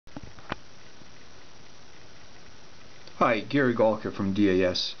Hi, Gary Galka from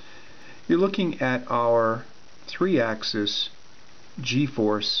DAS. You're looking at our 3-axis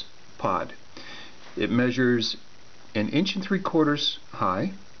G-force pod. It measures 1.75 inches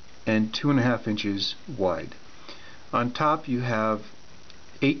high and 2.5 inches wide. On top you have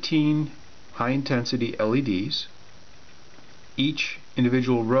 18 high-intensity LEDs. Each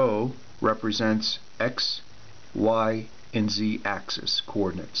individual row represents X, Y, and Z axis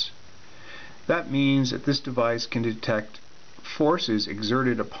coordinates. That means that this device can detect forces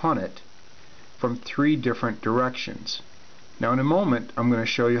exerted upon it from 3 different directions. Now in a moment I'm going to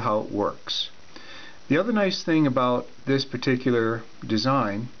show you how it works. The other nice thing about this particular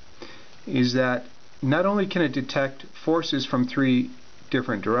design is that not only can it detect forces from 3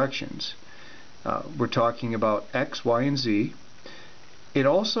 different directions, we're talking about X, Y, and Z. It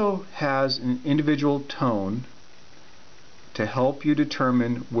also has an individual tone to help you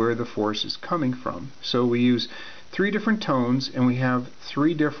determine where the force is coming from. So we use 3 different tones, and we have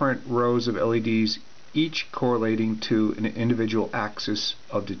 3 different rows of LEDs, each correlating to an individual axis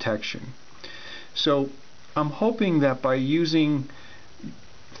of detection. So I'm hoping that by using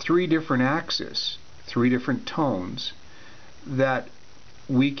 3 different axes, 3 different tones, that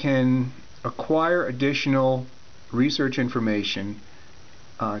we can acquire additional research information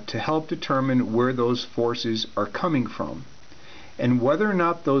to help determine where those forces are coming from, and whether or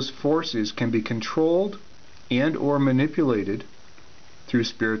not those forces can be controlled and or manipulated through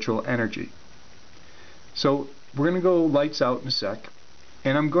spiritual energy. So we're going to go lights out in a sec,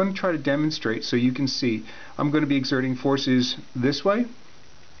 and I'm going to try to demonstrate so you can see. I'm going to be exerting forces this way,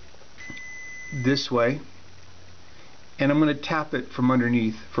 and I'm going to tap it from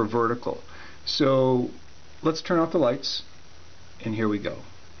underneath for vertical. So let's turn off the lights, and here we go.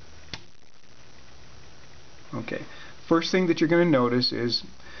 Okay, first thing that you're going to notice is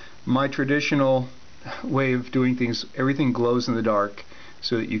my traditional way of doing things. Everything glows in the dark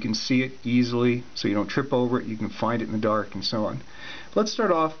so that you can see it easily, so you don't trip over it, you can find it in the dark, and so on. Let's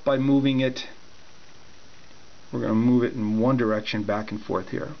start off by moving it. We're going to move it in one direction back and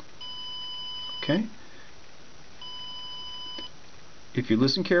forth here. Okay? If you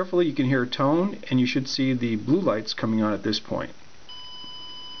listen carefully, you can hear a tone, and you should see the blue lights coming on at this point.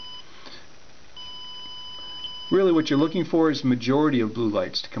 Really what you're looking for is majority of blue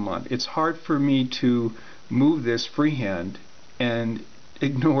lights to come on. It's hard for me to move this freehand and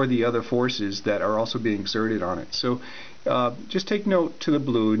ignore the other forces that are also being exerted on it. So just take note to the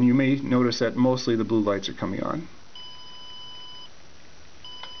blue, and you may notice that mostly the blue lights are coming on.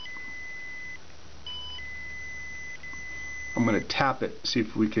 I'm going to tap it, see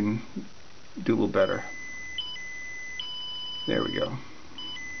if we can do a little better. There we go.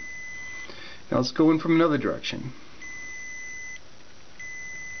 Now let's go in from another direction.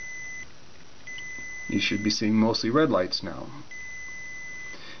 You should be seeing mostly red lights now.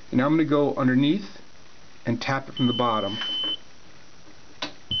 And now I'm going to go underneath and tap it from the bottom.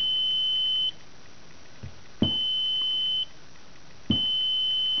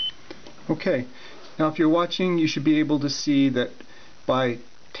 Okay, now if you're watching, you should be able to see that by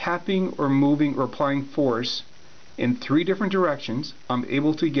tapping or moving or applying force in 3 different directions, I'm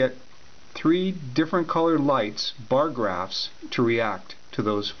able to get 3 different colored lights, bar graphs, to react to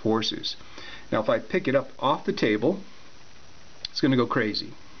those forces. Now if I pick it up off the table, it's going to go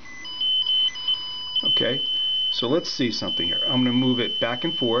crazy. Okay, so let's see something here. I'm going to move it back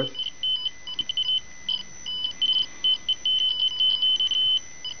and forth.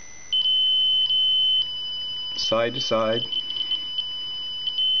 Side to side.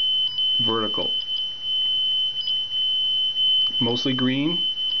 Vertical. Mostly green.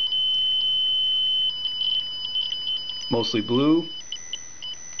 Mostly blue,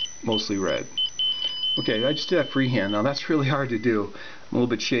 mostly red. Okay, I just did that freehand. Now that's really hard to do. I'm a little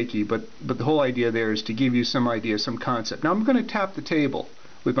bit shaky, but the whole idea there is to give you some idea, some concept. Now I'm going to tap the table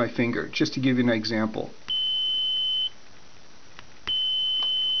with my finger, just to give you an example.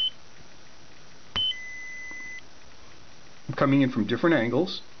 I'm coming in from different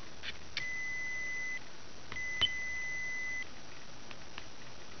angles.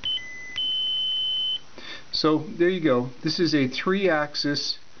 So there you go. This is a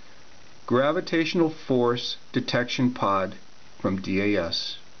 3-axis gravitational force detection pod from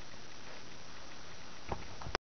DAS.